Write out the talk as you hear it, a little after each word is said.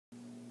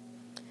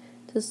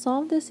To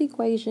solve this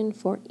equation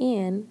for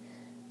n,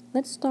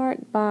 let's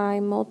start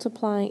by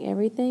multiplying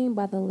everything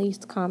by the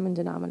least common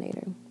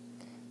denominator.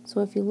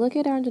 So if you look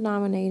at our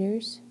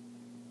denominators,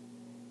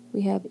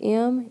 we have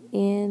m,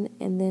 n,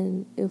 and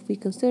then if we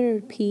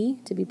consider p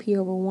to be p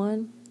over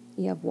 1,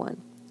 you have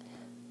 1.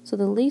 So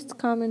the least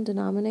common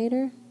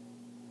denominator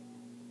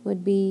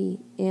would be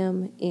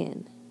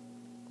mn.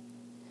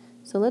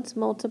 So let's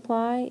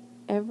multiply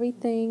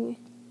everything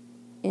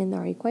in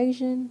our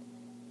equation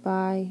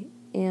by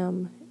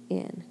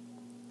mn.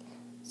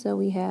 So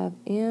we have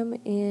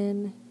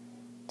mn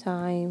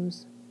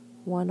times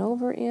 1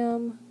 over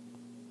m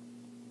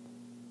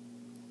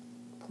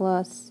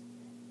plus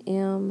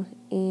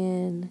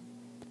mn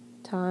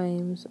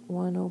times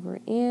 1 over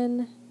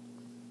n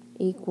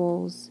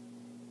equals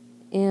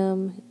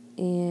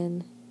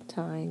mn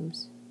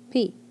times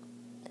p.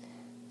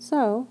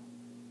 So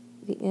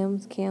the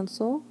m's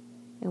cancel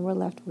and we're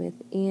left with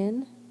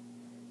n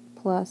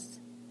plus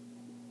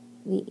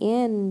the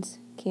n's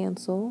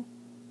cancel.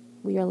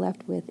 We are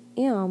left with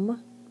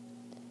m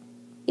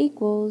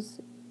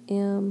equals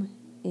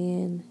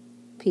mn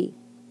p.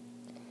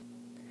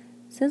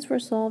 Since we're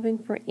solving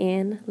for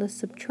n, let's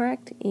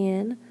subtract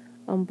n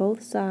on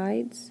both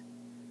sides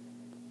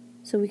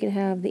so we can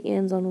have the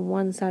n's on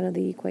one side of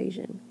the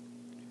equation.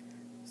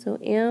 So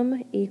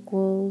m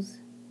equals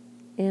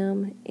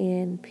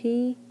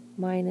mnp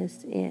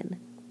minus n.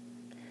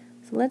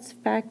 So let's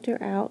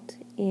factor out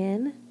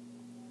n,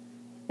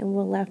 and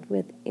we're left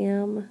with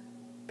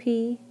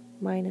mp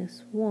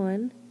minus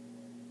 1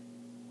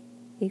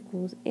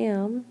 equals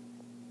m.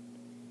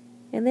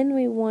 And then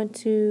we want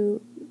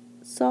to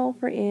solve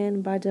for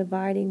n by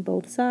dividing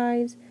both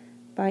sides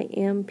by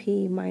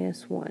mp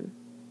minus 1.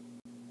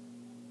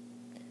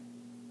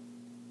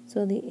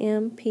 So the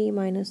mp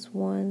minus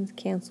 1's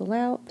cancel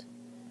out,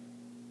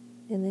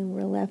 and then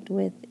we're left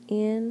with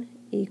n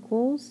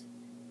equals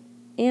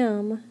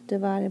m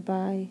divided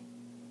by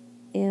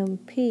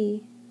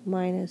mp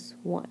minus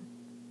 1.